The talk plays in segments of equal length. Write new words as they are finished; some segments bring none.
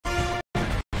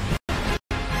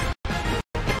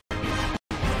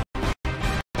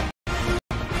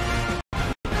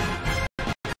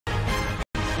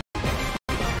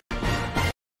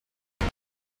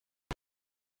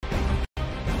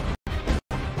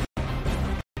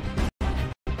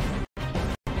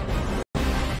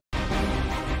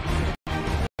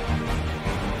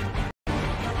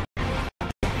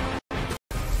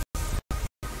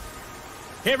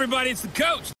Hey everybody, it's the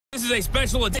coach. This is a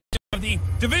special edition of the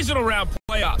Divisional Round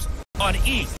playoffs on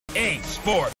EA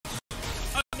Sports.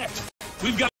 Up next,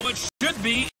 we've got what should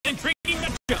be an intriguing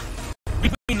matchup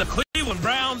between the Cleveland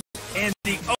Browns and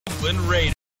the Oakland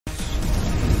Raiders.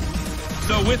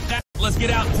 So with that, let's get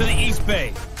out to the East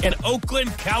Bay in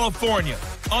Oakland, California.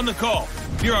 On the call,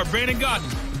 here are Brandon Godden,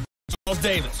 Charles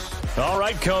Davis. All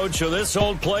right, Coach, so this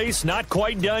old place not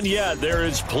quite done yet. There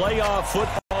is playoff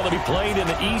football to be played in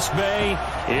the East Bay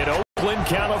in Oakland,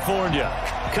 California.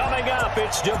 Coming up,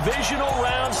 it's Divisional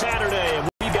Round Saturday, and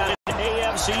we've got an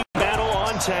AFC battle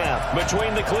on tap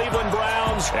between the Cleveland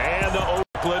Browns and the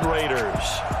Oakland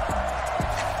Raiders.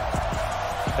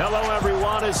 Hello,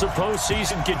 everyone. As the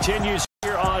postseason continues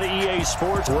here on EA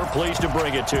Sports, we're pleased to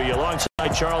bring it to you.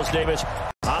 Alongside Charles Davis,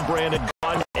 I'm Brandon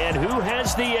Gunn. And who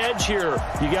has the edge here?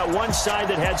 You got one side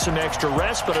that had some extra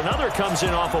rest, but another comes in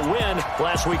off a win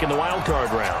last week in the wild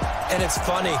card round. And it's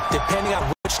funny, depending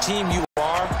on which team you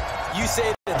are, you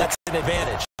say that that's an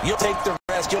advantage. You'll take the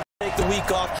rest, you'll take the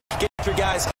week off, get your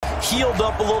guys healed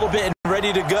up a little bit and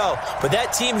ready to go. But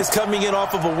that team that's coming in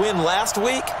off of a win last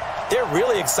week, they're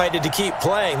really excited to keep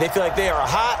playing. They feel like they are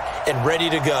hot and ready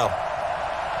to go.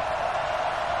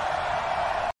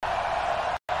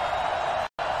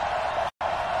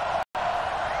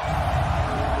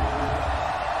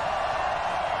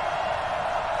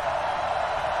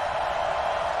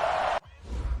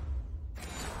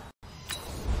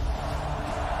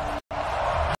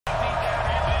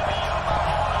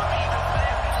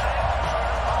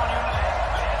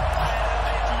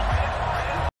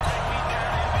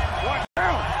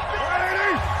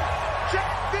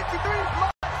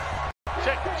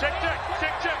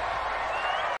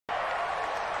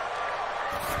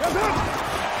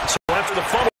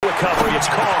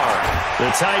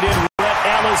 Tight end Rhett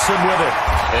Allison with it.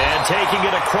 And taking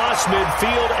it across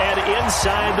midfield and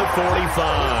inside the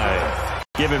 45.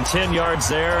 Give him 10 yards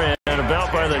there, and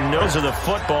about by the nose of the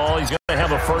football, he's going to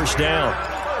have a first down.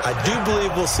 I do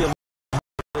believe we'll see a lot of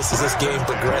this as this game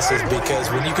progresses, because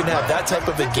when you can have that type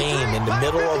of a game in the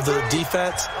middle of the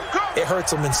defense, it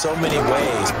hurts them in so many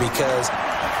ways, because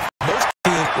most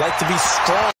teams like to be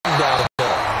strong down the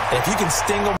middle. And if you can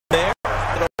sting them there,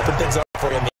 it'll open things up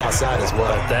for you on the outside as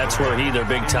well. That's where their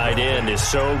big tight end, is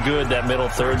so good, that middle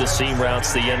third, the seam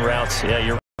routes, the in routes. Yeah,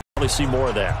 you'll probably see more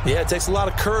of that. Yeah, it takes a lot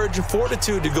of courage and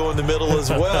fortitude to go in the middle as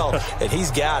well, and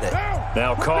he's got it.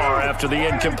 Now Carr, after the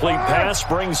incomplete pass,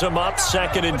 brings him up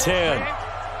 2nd and 10.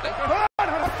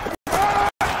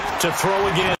 To throw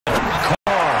again,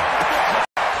 Carr.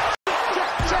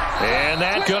 And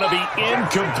that's going to be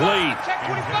incomplete.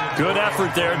 Good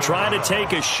effort there, trying to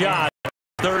take a shot.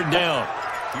 3rd down.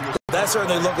 That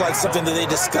certainly looked like something that they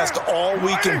discussed all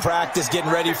week in practice, getting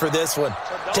ready for this one.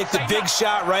 Take the big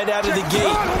shot right out of the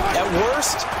gate. At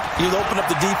worst, you'll open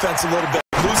up the defense a little bit.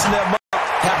 Loosen them up,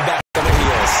 have them back on their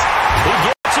heels. He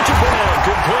gets it to Brown.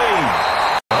 Good play.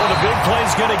 Oh, the big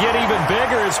play's going to get even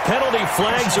bigger as penalty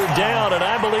flags are down, and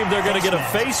I believe they're going to get a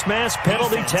face mask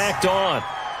penalty tacked on.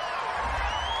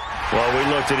 Well, we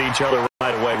looked at each other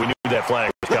right away. We knew that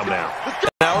flag was coming out.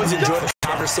 I always enjoy the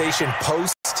conversation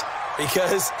post,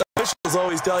 because officials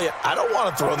always tell you, I don't want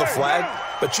to throw the flag,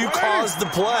 but you caused the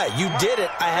play. You did it.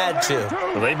 I had to.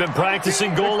 Well, they've been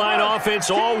practicing goal line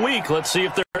offense all week. Let's see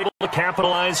if they're able to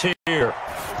capitalize here. Again,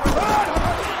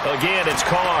 it's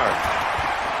Carr.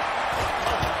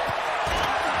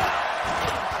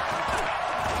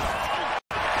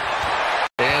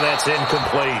 And that's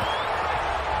incomplete.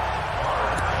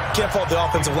 Can't fault the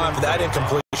offensive line for that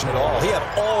incompletion at all. He had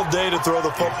all day to throw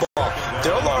the football.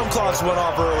 Their alarm clocks went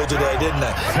off early today, didn't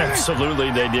they?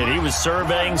 Absolutely, they did. He was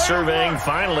surveying,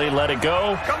 finally let it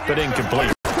go, but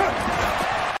incomplete.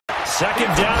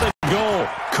 2nd down and goal.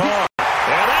 Carr.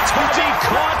 And that's going to be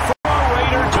caught for a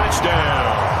Raider touchdown.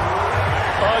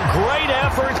 A great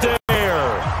effort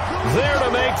there. There to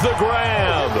make the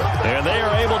grab. And they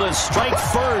are able to strike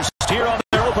first here on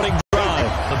their opening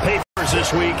drive. The papers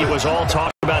this week, it was all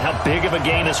talk about how big of a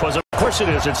game this was. Of course it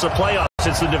is. It's the playoffs.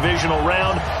 It's the divisional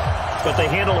round. But they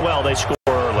handled it well. They scored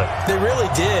early. They really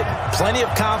did. Plenty of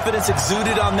confidence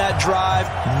exuded on that drive.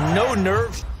 No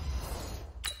nerves.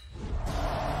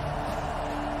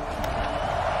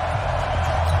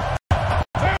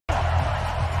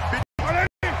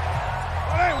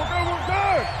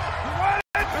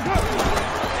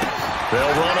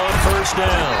 They'll run on 1st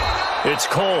down. It's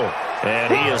Cole,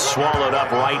 and he is swallowed up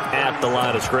right at the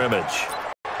line of scrimmage.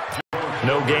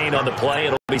 No gain on the play.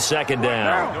 It'll be 2nd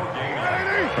down.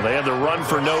 They had the run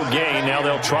for no gain. Now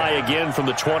they'll try again from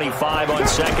the 25 on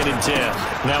 2nd and 10.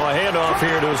 Now a handoff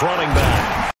here to his running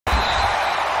back.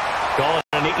 Calling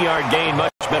an 8-yard gain.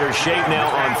 Much better shape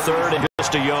now on 3rd and just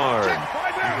lost a yard.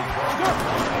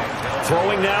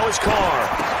 Throwing now is Carr.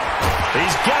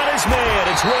 He's got his man.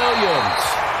 It's Williams.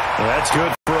 That's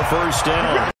good for a first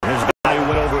down. His guy who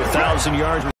went over 1,000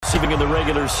 yards receiving in the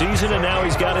regular season, and now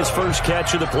he's got his first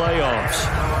catch of the playoffs.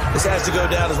 This has to go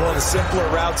down as one of the simpler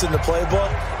routes in the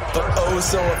playbook, but oh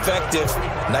so effective.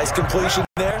 Nice completion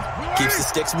there. Keeps the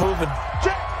sticks moving.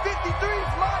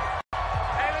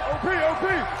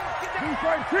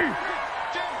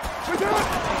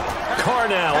 Carr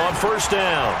now on first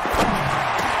down.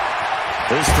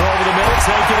 This throw to the middle,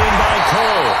 taken in by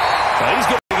Cole. Now he's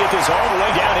going to get this all the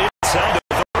way down inside the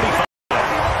 35.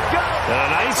 And a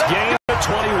nice gain of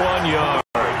 21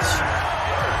 yards.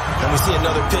 And we see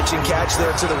another pitch and catch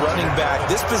there to the running back.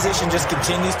 This position just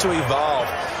continues to evolve.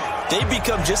 They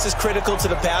become just as critical to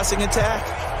the passing attack.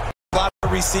 A lot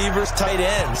of receivers, tight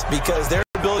ends, because their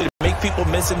ability to make people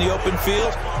miss in the open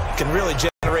field can really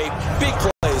generate big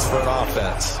plays for an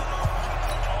offense.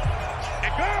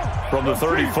 From the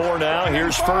 34 now,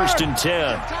 here's first and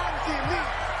 10.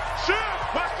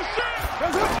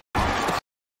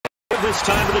 This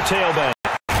time to the tailback.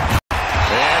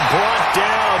 And brought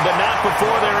down, but not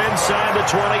before they're inside the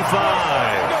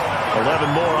 25. 11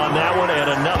 more on that one, and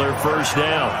another first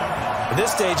down. At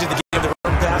this stage of the game, the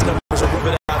run pass numbers are a little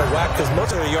bit out of whack because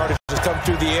most of their yardage has come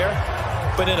through the air.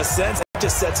 But in a sense, it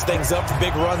just sets things up for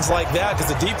big runs like that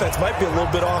because the defense might be a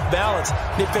little bit off balance.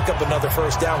 They pick up another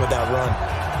first down with that run.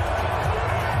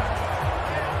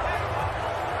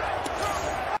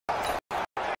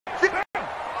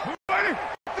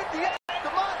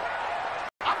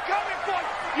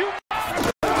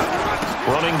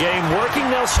 Running game working.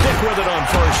 They'll stick with it on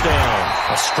first down.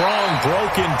 A strong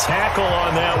broken tackle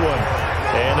on that one.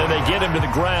 And then they get him to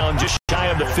the ground just shy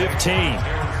of the 15.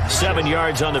 7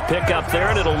 yards on the pickup there,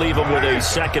 and it'll leave him with a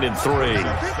 2nd and 3.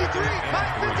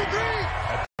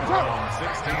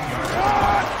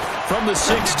 From the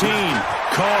 16,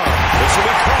 Carr. This will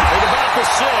be caught at about the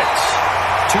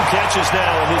 6. 2 catches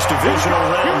now in this divisional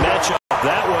round matchup.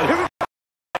 That one.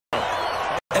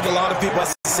 And a lot of people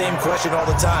ask the same question all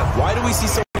the time. Why do we see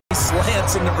so many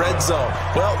slants in the red zone?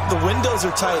 Well, the windows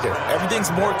are tighter.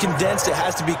 Everything's more condensed. It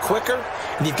has to be quicker,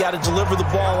 and you've got to deliver the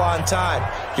ball on time.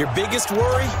 Your biggest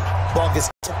worry, ball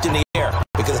gets tipped in the air.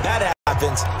 Because if that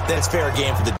happens, then it's fair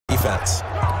game for the defense.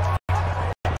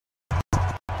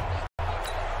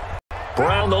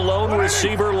 Brown, the lone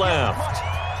receiver, left.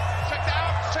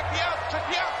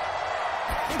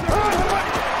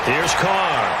 Here's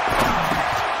Carr.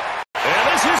 And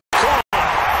this is Carr.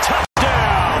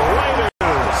 Touchdown,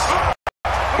 Raiders.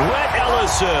 Rhett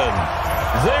Ellison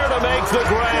there to make the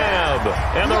grab.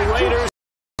 And the Raiders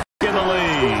in the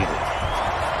lead.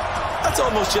 That's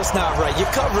almost just not right. You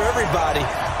cover everybody,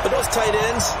 but those tight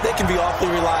ends, they can be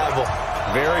awfully reliable.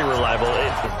 Very reliable.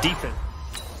 Defense.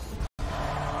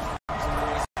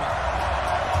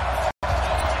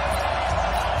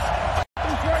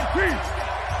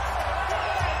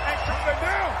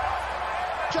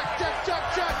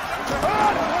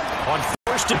 On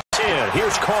first and 10,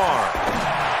 here's Carr.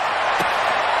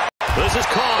 This is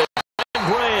Carr.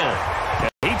 Grant.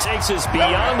 And he takes us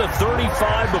beyond the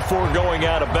 35 before going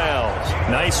out of bounds.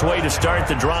 Nice way to start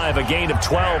the drive. A gain of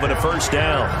 12 and a first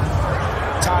down.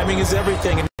 Timing is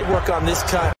everything, and they work on this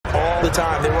cut all the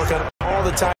time. They work on all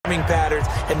the timing patterns,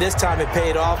 and this time it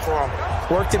paid off for them.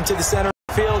 Worked him to the center of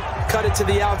the field, cut it to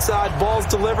the outside, ball's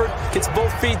delivered, gets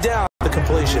both feet down, the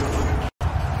completion.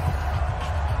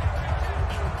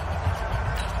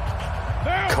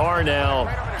 Carr now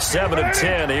 7 of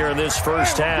 10 here in this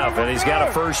first half, and he's got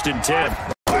a first and 10.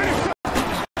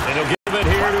 And he'll give it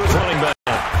here to his running back.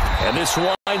 And this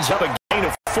winds up a gain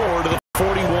of 4 to the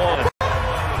 41.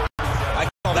 I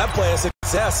call that play a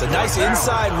success. A nice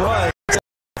inside run.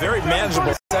 Very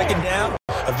manageable second down.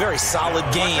 A very solid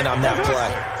gain on that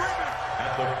play.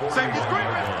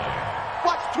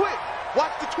 Watch the twitch.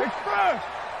 Watch the twitch.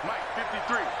 Mike,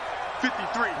 53.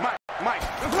 Mike.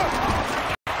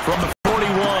 From the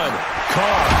 41,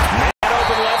 Carr. Man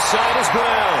open left side is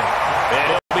Brown. And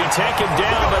he'll be taken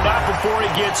down, but not before he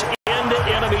gets into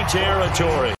enemy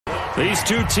territory. These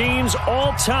two teams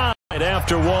all tied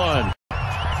after one.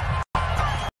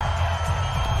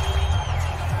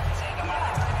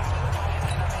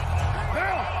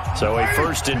 So a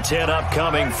first and 10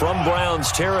 upcoming from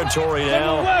Browns territory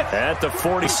now at the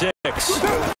 46.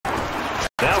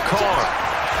 Now Carr.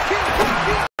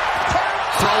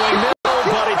 Throwing middle,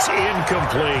 but it's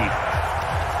incomplete.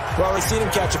 Well, we've seen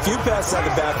him catch a few passes out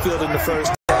of the backfield in the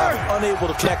first half. Unable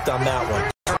to connect on that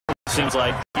one. Seems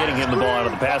like getting him the ball out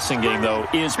of the passing game, though,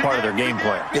 is part of their game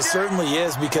plan. It certainly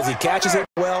is because he catches it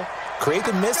well, create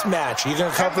the mismatch. You're going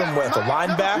to cover him with a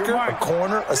linebacker, a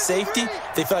corner, a safety.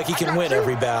 They feel like he can win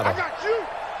every battle.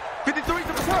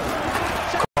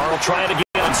 Carl trying to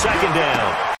get on second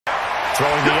down.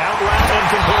 Throwing the out route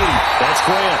incomplete. That's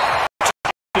Grant.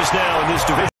 Is now in this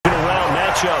divisional round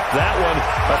matchup. That one,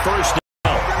 a first down.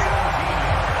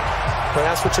 But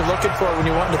that's what you're looking for when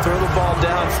you're wanting to throw the ball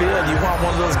downfield. You want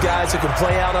one of those guys who can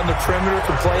play out on the perimeter,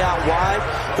 can play out wide,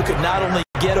 who can not only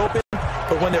get open,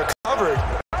 but when they're covered,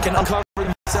 can uncover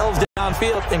themselves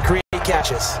downfield and create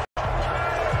catches.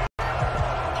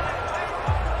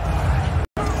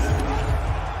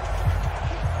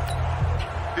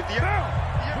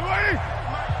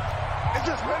 It's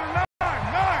just better nine.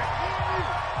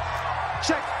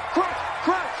 Check, crunch.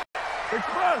 It's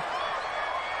crunch.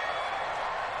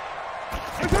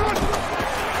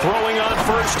 Throwing on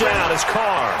first down is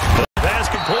Carr. The pass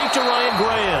complete to Ryan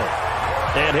Grant.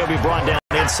 And he'll be brought down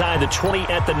inside the 20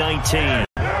 at the 19.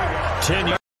 10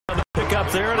 yards on the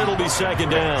pickup there, and it'll be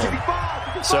second down.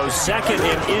 So second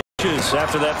in inches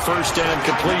after that first down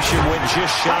completion went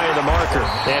just shy of the marker.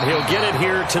 And he'll get it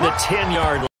here to the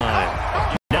 10-yard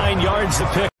line. 9 yards to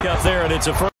pick up there, and it's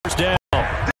a first down.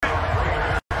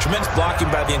 Tremendous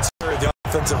blocking by the interior of the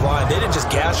offensive line. They didn't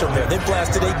just gash him there. They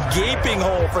blasted a gaping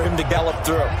hole for him to gallop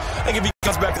through. I think if he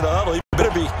comes back to the huddle, he better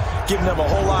be giving them a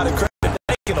whole lot of credit,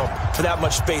 thanking them for that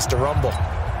much space to rumble.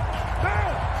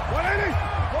 Down. 180.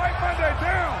 White Monday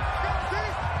down.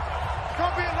 It's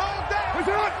going to be a long day. What's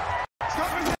it?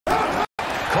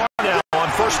 Carr now on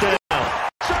first down.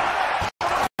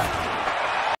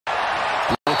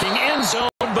 Looking end zone,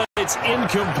 but it's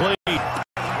incomplete.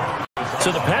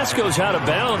 So the pass goes out of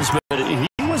bounds, but he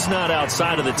was not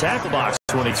outside of the tackle box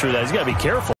when he threw that. He's got to be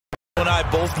careful. You and I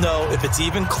both know if it's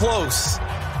even close,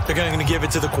 they're going to give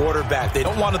it to the quarterback. They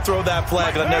don't want to throw that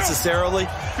flag unnecessarily.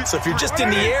 So if you're just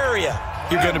in the area,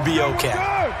 you're going to be okay.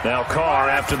 Now Carr,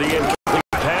 after the incomplete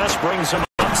pass, brings him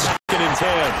up second and 10.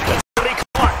 That's what he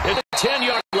caught at the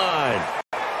 10-yard line.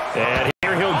 And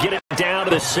here he'll get it down to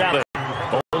the 7.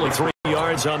 Only 3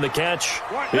 yards on the catch.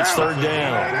 It's third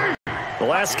down. The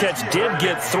last catch did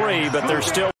get 3, but they're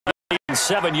still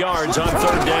 7 yards on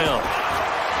third down.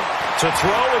 To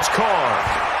throw, it's Carr.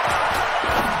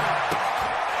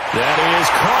 That is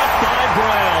caught by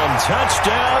Brown.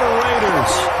 Touchdown,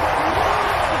 Raiders.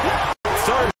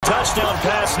 Third touchdown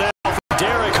pass now for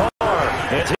Derek Carr.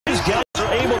 And his guys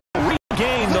are able to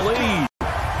regain the lead.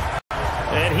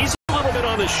 And he's a little bit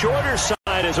on the shorter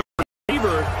side as a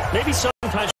receiver. Maybe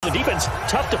sometimes for the defense,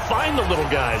 tough to find the little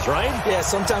guys, right? Yeah,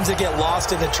 sometimes they get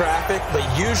lost in the traffic, but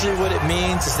usually what it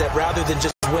means is that rather than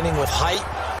just winning with height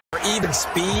or even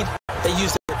speed, they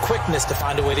use their quickness to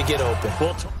find a way to get open.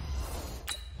 Well,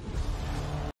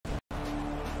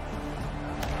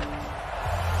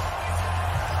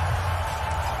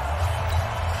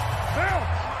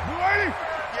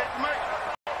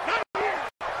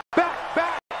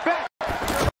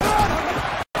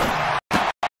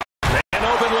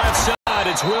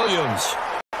 it's Williams.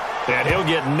 And he'll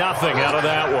get nothing out of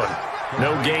that one.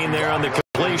 No gain there on the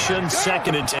completion.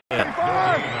 Second and 10.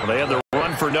 Well, they had the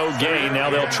run for no gain. Now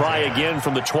they'll try again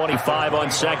from the 25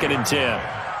 on second and 10.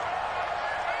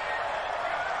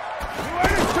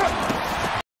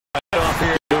 Off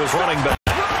here to his running back.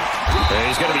 And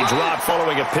he's going to be dropped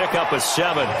following a pickup of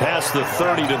 7 past the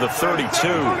 30 to the 32.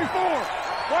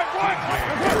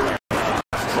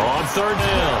 On third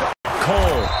down.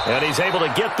 Cole, and he's able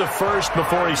to get the first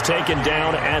before he's taken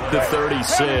down at the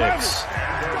 36.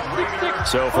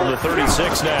 So from the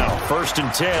 36 now, first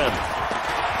and 10.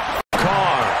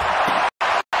 Carr.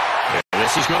 And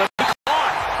this is going to be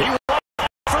caught. He runs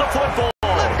for the football.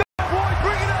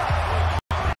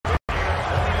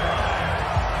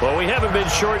 Well, we haven't been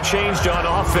shortchanged on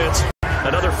offense.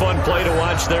 Another fun play to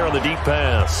watch there on the deep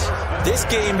pass. This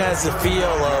game has the feel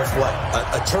of, what,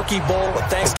 a turkey bowl, a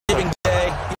Thanksgiving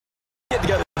day. Get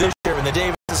together this year when the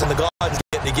Davises and the Gladys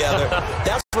get together.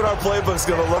 That's what our playbook's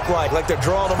going to look like they're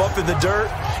drawing them up in the dirt,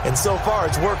 and so far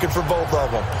it's working for both of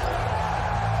them.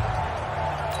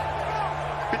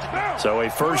 So a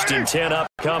first and 10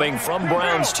 upcoming from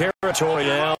Browns territory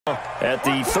now at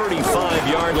the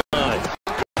 35-yard line.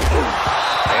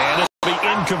 And it'll be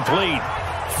incomplete.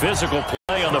 Physical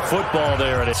play on the football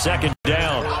there at a second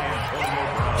down.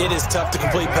 It is tough to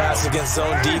complete passes against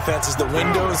zone defenses. The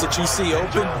windows that you see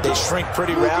open, they shrink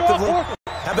pretty rapidly.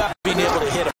 How about being able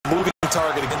to hit a moving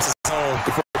target against the zone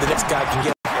before the next guy can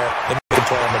get there and make a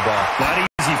play on the ball? Not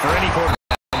easy for any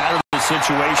quarterback out of the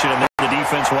situation, and then the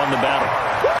defense won the battle.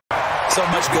 So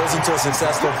much much goes into a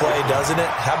successful play, doesn't it?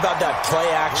 How about that play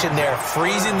action there,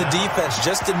 freezing the defense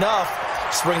just enough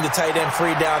to bring the tight end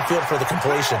free downfield for the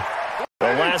completion.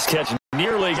 The last catch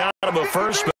nearly got him a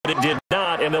first, but it did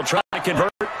not, and they'll try to convert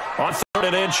on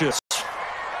 3rd and inches.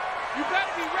 You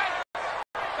better be ready.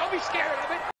 Don't be scared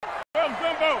of it.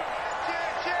 Gumbo.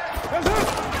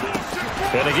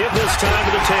 Gonna give this time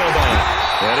to the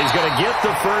tailback. And he's going to get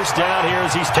the first down here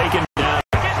as he's taken down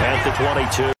at the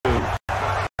 22.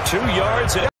 2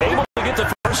 yards and able to get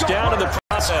the first down in the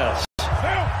process.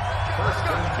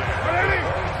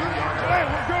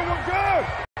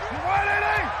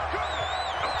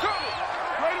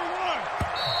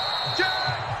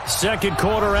 Second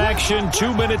quarter action,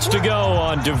 2 minutes to go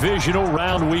on divisional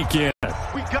round weekend.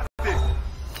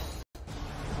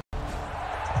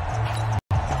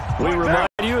 We remind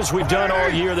you, as we've done all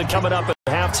year, that coming up at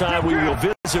halftime, we will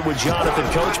visit with Jonathan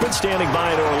Coachman standing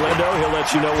by in Orlando. He'll let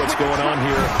you know what's going on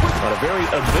here on a very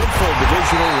eventful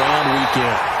divisional round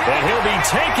weekend. And he'll be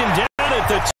taken down at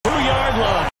the 2-yard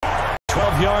line.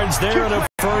 12 yards there and a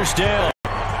first down.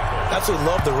 Absolutely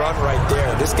love the run right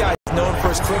there. This guy is known for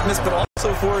his quickness, but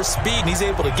also for his speed. And he's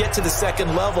able to get to the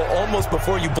second level almost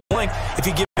before you blink if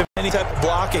you give him any type of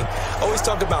blocking. Always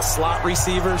talk about slot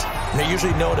receivers, and they're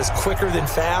usually known as quicker than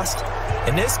fast.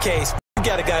 In this case, we've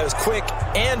got a guy who's quick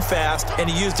and fast, and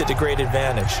he used it to great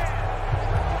advantage.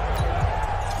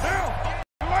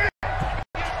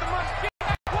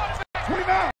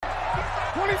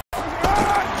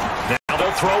 Now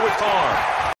they'll throw with Carr.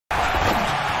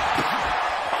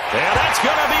 And that's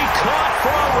going to be caught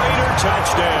for a Raider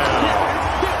touchdown.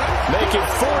 Make it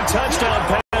 4 touchdown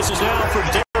passes now for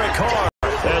Derek Carr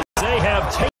as they have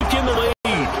taken the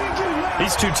lead.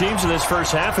 These two teams in this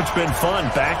first half, it's been fun.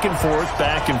 Back and forth,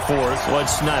 back and forth. Well,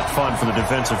 it's not fun for the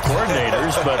defensive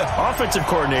coordinators, but offensive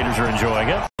coordinators are enjoying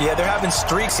it. Yeah, they're having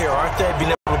streaks here, aren't they?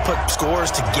 Being able to put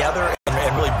scores together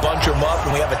and really bunch them up,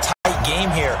 and we have a tight game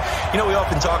here. You know, we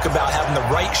often talk about having the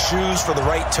right shoes for the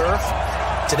right turf.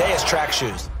 Today is track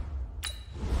shoes.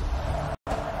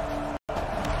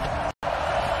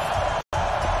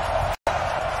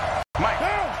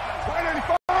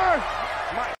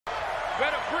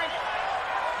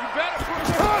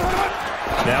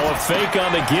 Now a fake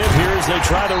on the give here as they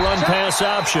try the run-pass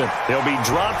option. They'll be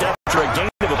dropped after a gain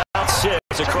of about 6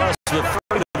 across the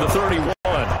 30 to the 31.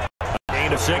 A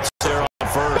gain of 6 there on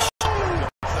first.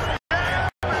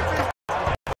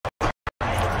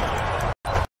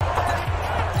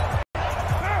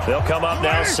 They'll come up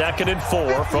now 2nd and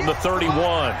 4 from the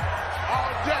 31.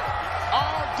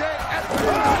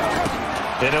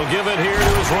 And he'll give it here to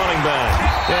his running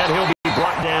back. And he'll be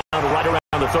brought down right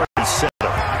around the 37.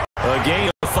 A gain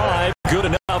of 5, good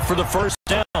enough for the first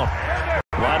down.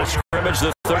 Line of scrimmage,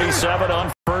 the 37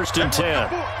 on 1st and 10.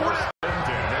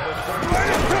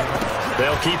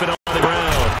 They'll keep it on the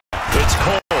ground. It's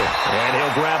Cole, and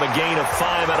he'll grab a gain of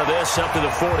 5 out of this up to the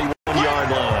 41-yard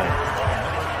line.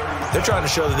 They're trying to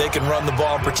show that they can run the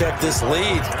ball and protect this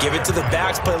lead. Give it to the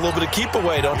backs, play a little bit of keep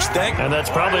away, don't you think? And that's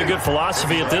probably a good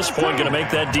philosophy at this point, going to make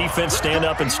that defense stand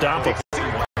up and stop it.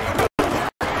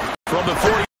 From the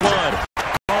 41,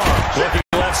 looking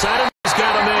left side, and he's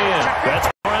got a man. That's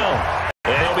Brown.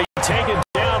 And he'll be taken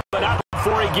down, but not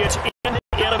before he gets into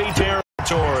enemy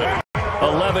territory.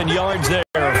 11 yards there,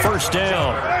 first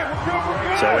down.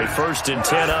 So a 1st and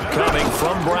 10 upcoming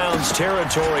from Brown's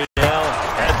territory now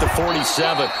at the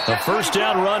 47. A first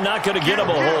down run, not going to get him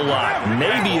a whole lot.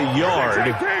 Maybe a yard.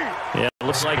 Yeah, it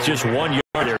looks like just 1 yard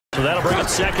there. So that'll bring it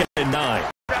 2nd and 9.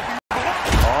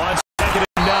 On 2nd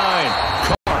and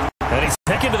 9. Carr. And he's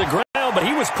taken to the ground, but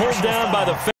he was pulled down by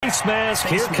the face mask.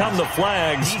 Here come the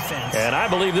flags. And I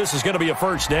believe this is going to be a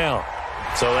first down.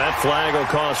 So that flag will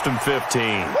cost him 15.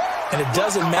 And it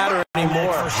doesn't matter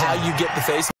anymore how you get the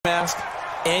face mask.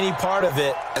 Any part of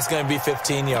it is going to be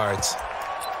 15 yards.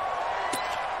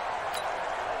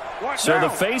 So the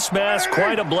face mask,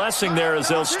 quite a blessing there as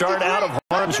they'll start out of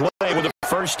harm's way with a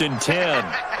 1st and 10.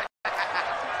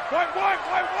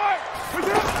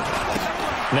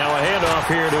 Now a handoff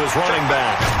here to his running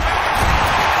back.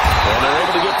 And they're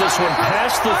able to get this one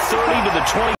past the 30 to the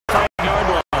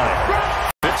 25-yard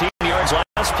line. 15 yards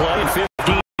last play and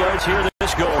 15 yards here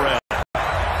this go-around.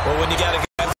 Well, when you got a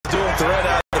guy who's doing threat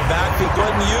out of the backfield, go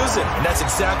ahead and use it. And that's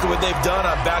exactly what they've done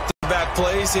on back-to-back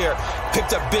plays here.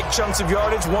 Picked up big chunks of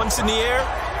yardage, once in the air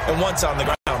and once on the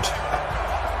ground.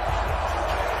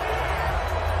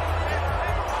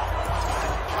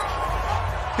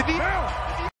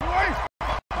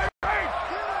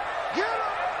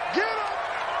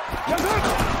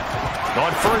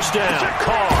 On first down,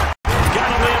 Carr. Got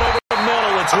a man over the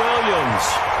middle. It's Williams.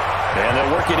 And they'll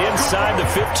work it inside the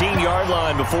 15-yard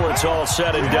line before it's all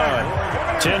said and done.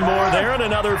 10 more there and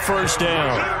another first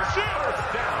down.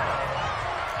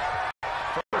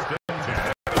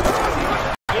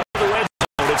 Into the red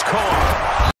zone, it's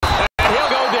Carr. And he'll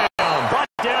go down. Brought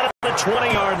down at the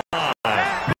 20-yard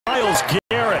line. Myles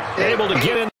Garrett able to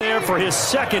get in there for his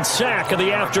second sack of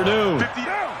the afternoon.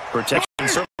 Protection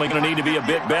certainly going to need to be a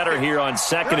bit better here on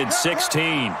 2nd and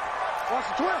 16. Watch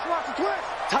the twist, watch the twist.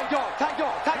 Tight dog, tight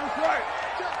dog, tight dog.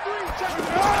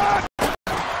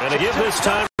 And a give this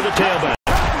time to the tailback.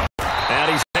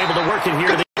 And he's able to work it here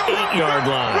to the 8-yard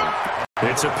line.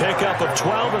 It's a pickup of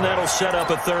 12, and that'll set up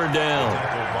a third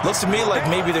down. Looks to me like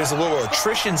maybe there's a little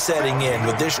attrition setting in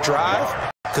with this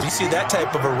drive. Because you see that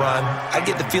type of a run, I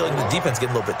get the feeling the defense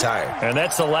getting a little bit tired. And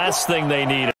that's the last thing they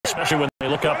need, especially when they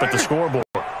look up at the scoreboard.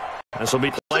 This will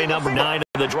be play number 9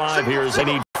 of the drive here as they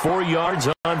need 4 yards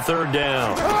on third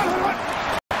down.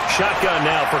 Shotgun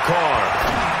now for Carr.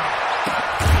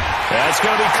 That's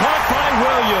going to be caught by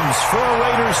Williams for a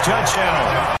Raiders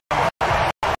touchdown.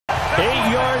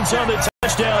 8 yards on the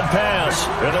touchdown pass.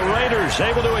 And the Raiders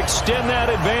able to extend that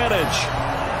advantage.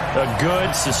 A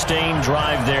good, sustained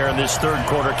drive there in this third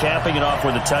quarter, capping it off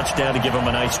with a touchdown to give them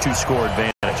a nice 2-score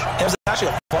advantage. It was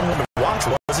actually a fun one to watch,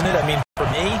 wasn't it? I mean, for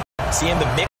me, seeing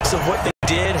the mix of what they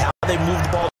did, how they moved the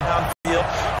ball downfield,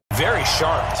 very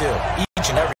sharp, too. Each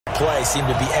and every play seemed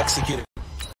to be executed.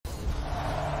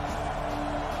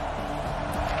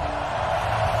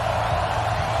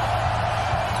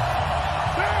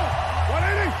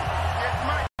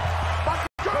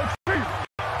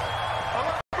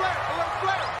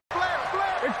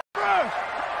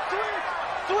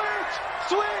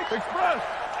 Express.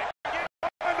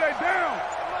 Monday down.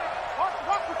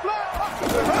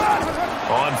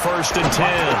 On 1st and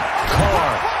 10.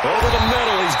 Carr over the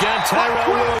middle. He's got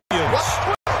Tyrell Williams.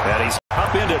 And he's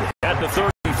upended at the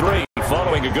 33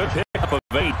 following a good pickup of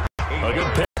 8. A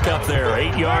good pickup there.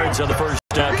 8 yards on the first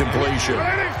down completion.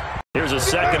 Here's a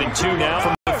 2nd and 2 now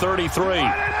from the 33.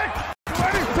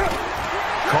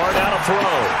 Carr down a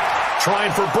throw.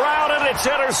 Trying for Brown, and it's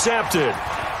intercepted.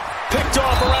 Picked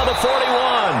off around the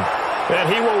 41. And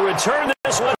he will return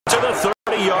this one to the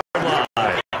 30-yard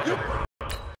line.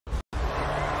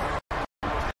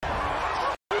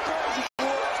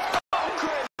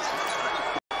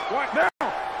 What now?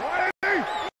 180.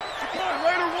 Come on,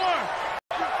 Raider 1.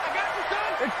 I got you,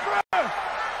 son. Express.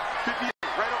 58,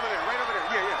 right over there.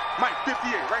 Yeah, yeah. Mike,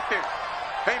 58, right there.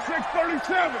 Hey,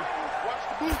 637. Watch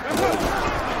the boot.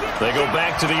 They go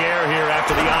back to the air here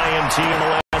after the INT in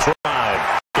the last drive.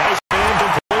 Guys, fans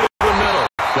are pulling in the middle.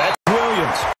 That's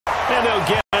Williams. And they'll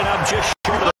get it up just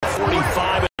short of the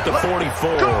 45 at the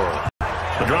 44.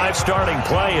 The drive starting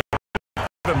play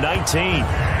of 19.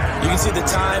 You can see the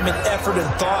time and effort and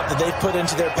thought that they put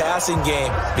into their passing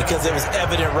game because it was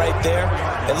evident right there.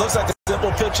 It looks like a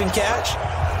simple pitch and catch,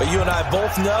 but you and I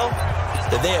both know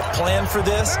that they have planned for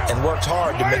this and worked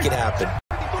hard to make it happen.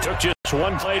 Took just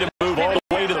one play to move all the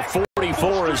way to the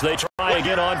 44 as they try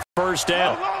again on first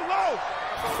down.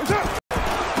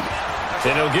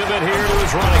 And he'll give it here to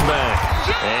his running back.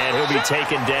 And he'll be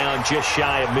taken down just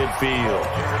shy of midfield.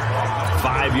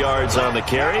 5 yards on the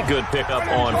carry. Good pickup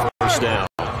on first down.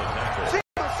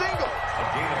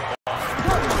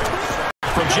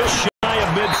 From just shy of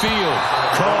midfield,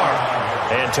 Carr.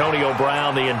 Antonio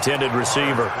Brown, the intended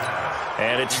receiver.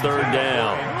 And it's third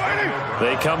down.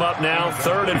 They come up now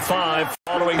 3rd and 5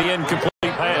 following the incomplete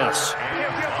pass.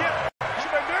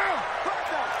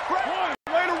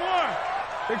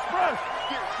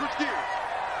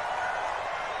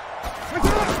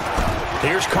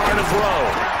 Here's Carr to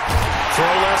throw.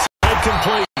 Throw left side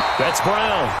complete. That's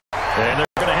Brown. And they're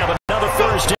going to have another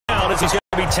first down as he's going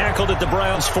to be tackled at the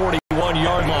Browns'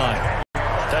 41-yard line.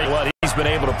 Tell you what, he's been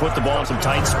able to put the ball in some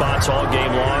tight spots all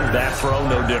game long. That throw,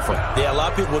 no different. Yeah, a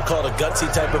lot of people would call it a gutsy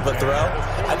type of a throw.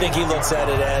 I think he looks at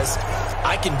it as,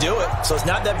 I can do it, so it's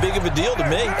not that big of a deal to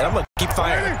me, and I'm going to keep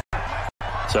firing.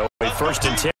 So a 1st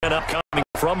and 10 upcoming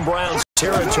from Browns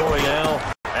territory now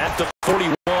at the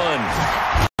 41.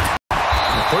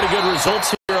 Pretty good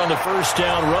results here on the first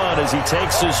down run as he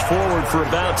takes us forward for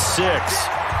about 6.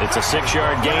 It's a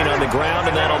 6-yard gain on the ground,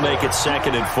 and that'll make it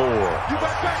 2nd and 4.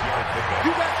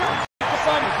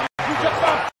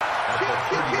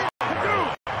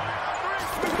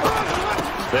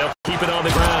 They'll keep it on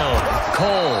the ground.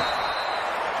 Cole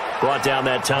brought down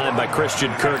that time by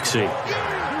Christian Kirksey.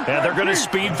 And they're going to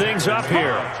speed things up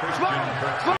here.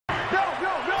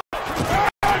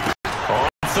 On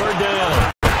third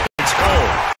down, it's Cole.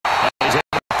 He's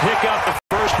able to pick up the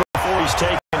first before he's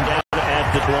taken down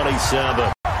at the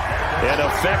 27. And a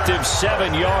effective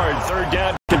 7-yard third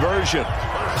down conversion.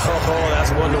 Oh,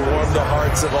 that's one to warm the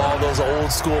hearts of all those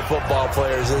old-school football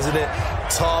players, isn't it?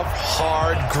 Tough,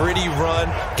 hard, gritty run,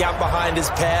 got behind his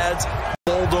pads,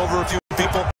 bowled over a few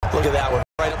people. Look at that one,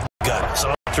 right up the gut.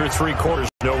 So after 3 quarters,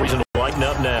 no reason to lighten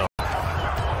up now.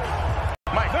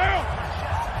 Mike, down.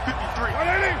 53.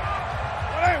 180.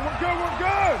 180. We're good. We're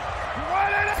good.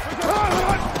 180.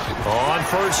 On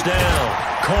first down,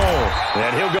 Cole.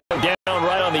 And he'll go down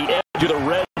right on the edge of the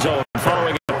red zone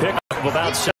following a pickup of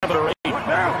about 7 or 8.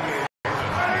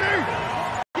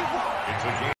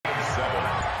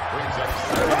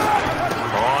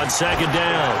 On second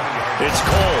down, it's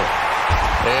Cole.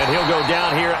 And he'll go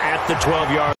down here at the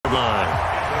 12-yard line.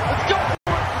 Let's go.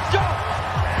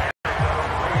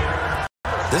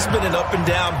 This has been an up and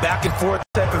down, back and forth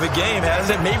type of a game,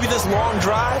 hasn't it? Maybe this long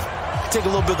drive, take a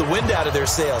little bit of the wind out of their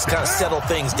sails, kind of settle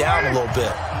things down a little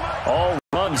bit. All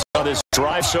runs on this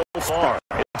drive so far.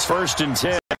 It's 1st and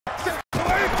 10.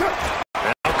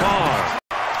 Now Carr.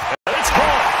 And it's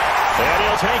caught. And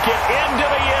he'll take it into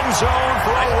the end zone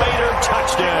for a Raider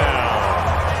touchdown.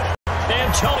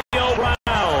 Antonio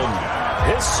Brown,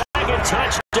 his second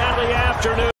touchdown of the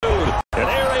afternoon. And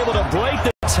they're able to break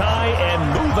the tie and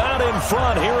move out in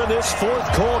front here in this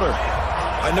 4th quarter.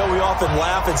 I know we often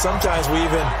laugh, and sometimes we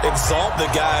even exalt the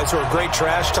guys who are great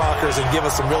trash talkers and give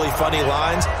us some really funny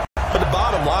lines. But the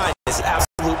bottom line is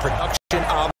absolute production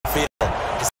on the field.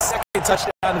 His second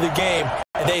touchdown of the game,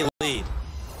 and they lead.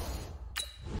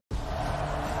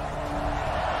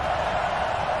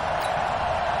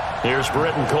 Here's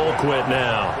Britton Colquitt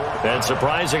now. And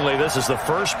surprisingly, this is the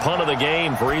first punt of the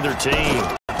game for either team.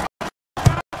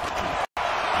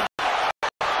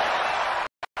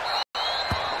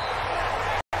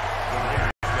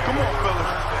 Come on, fellas.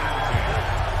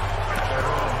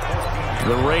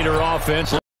 The Raider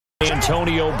offense,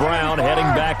 Antonio Brown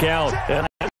heading back out. And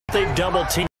they've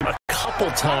double-teamed a couple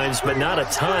times, but not a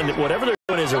ton. Whatever they're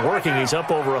doing isn't working. He's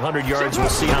up over 100 yards. We'll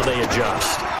see how they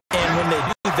adjust. And when they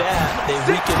do that, they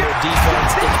weaken their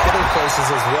defense in other places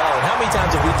as well. And how many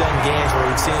times have we done games where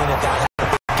we've seen a guy have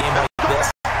a big game like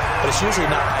this? But it's usually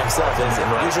not by himself, is it?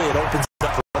 Usually it opens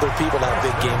up for other people to have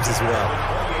big games as well.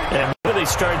 And when do they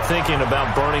start thinking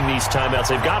about burning these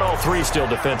timeouts? They've got all 3 still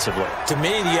defensively. To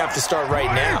me, you have to start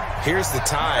right now. Here's the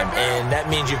time, and that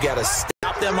means you've got to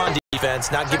stop them on defense,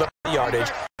 not give up the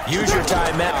yardage, use your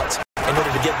timeouts in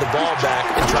order to get the ball back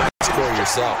and try to score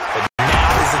yourself. But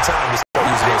now is the time to start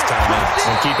using those timeouts.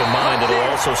 And keep in mind, it'll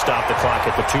also stop the clock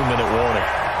at the 2-minute warning.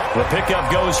 The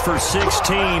pickup goes for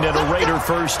 16 and a Raider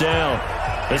first down.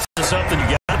 This is something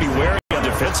you got to be wary of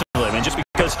defensively. I mean, just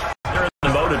because they're in the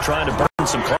mode of trying to burn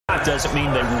some clock doesn't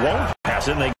mean they won't pass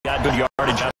it, and they got good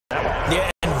yardage out of that one.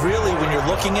 Yeah, and really, when you're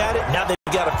looking at it, now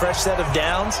they've got a fresh set of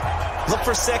downs. Look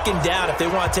for second down if they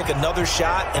want to take another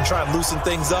shot and try and loosen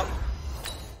things up.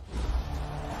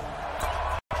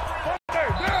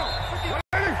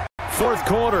 Fourth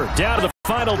quarter, down to the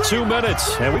final 2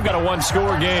 minutes, and we've got a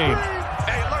 1-score game.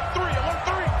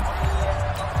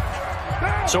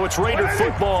 So it's Raider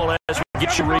football as we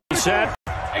get you reset.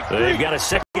 They've got a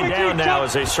second down now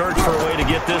as they search for a way to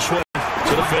get this one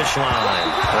to the fish line.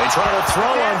 They try to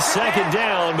throw on second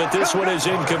down, but this one is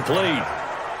incomplete.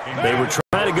 They were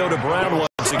trying to go to Brown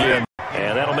once again,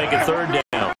 and that'll make it third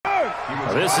down.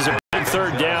 Now, this is a big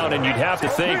third down, and you'd have to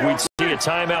think we'd see a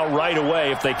timeout right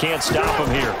away if they can't stop him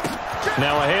here.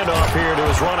 Now a handoff here to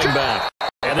his running back.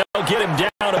 And they'll get him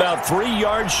down about 3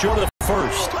 yards short of the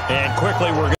first. And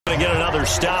quickly we're going to get another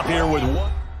stop here with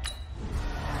 1.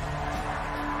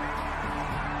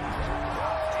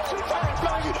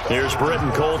 Here's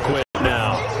Britton Colquitt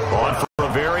now. On for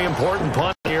a very important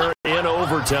punt here in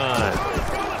overtime.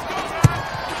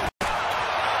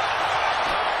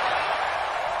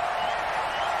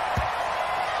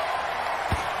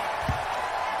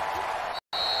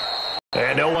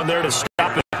 And no one there to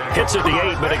stop it. Hits at the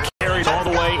 8, but it carries all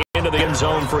the way into the end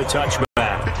zone for a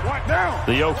touchback.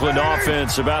 The Oakland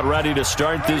offense about ready to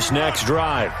start this next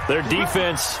drive. Their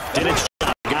defense did its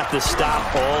job, got the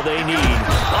stop, all they need.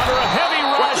 Under a heavy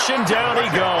rush, and down he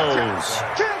goes.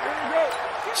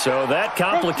 So that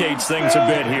complicates things a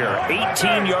bit here.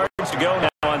 18 yards to go now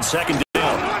on second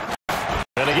down.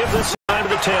 And they give this time to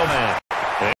the tailback.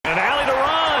 And alley to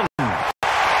run.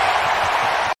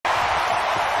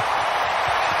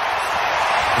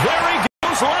 There he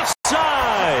goes left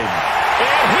side.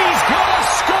 And he's going to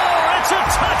score. It's a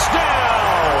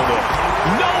touchdown.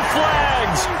 No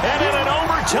flags. And in an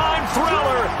overtime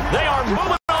thriller, they are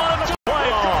moving on to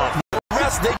playoff.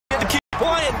 They get to keep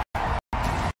playing.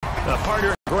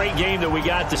 Partner, great game that we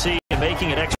got to see and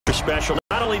making it extra special.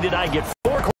 Not only did I get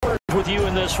 4 quarters with you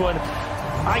in this one,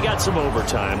 I got some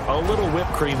overtime, a little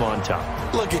whipped cream on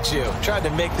top. Look at you, trying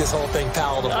to make this whole thing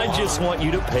palatable. I just want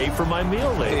you to pay for my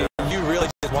meal later. You really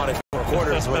just wanted 4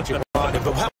 quarters what you wanted.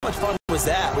 But how much fun was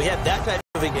that? We had that type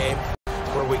of a game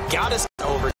where we got us to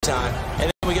overtime,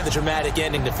 and then we get the dramatic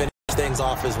ending to finish things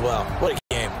off as well. What a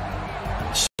game.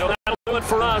 So that'll do it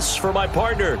for us. For my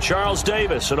partner, Charles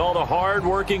Davis, and all the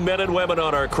hard-working men and women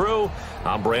on our crew,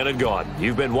 I'm Brandon Gaudin.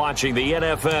 You've been watching the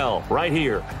NFL right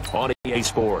here on EA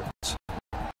Sports.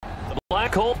 The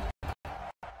Black Hole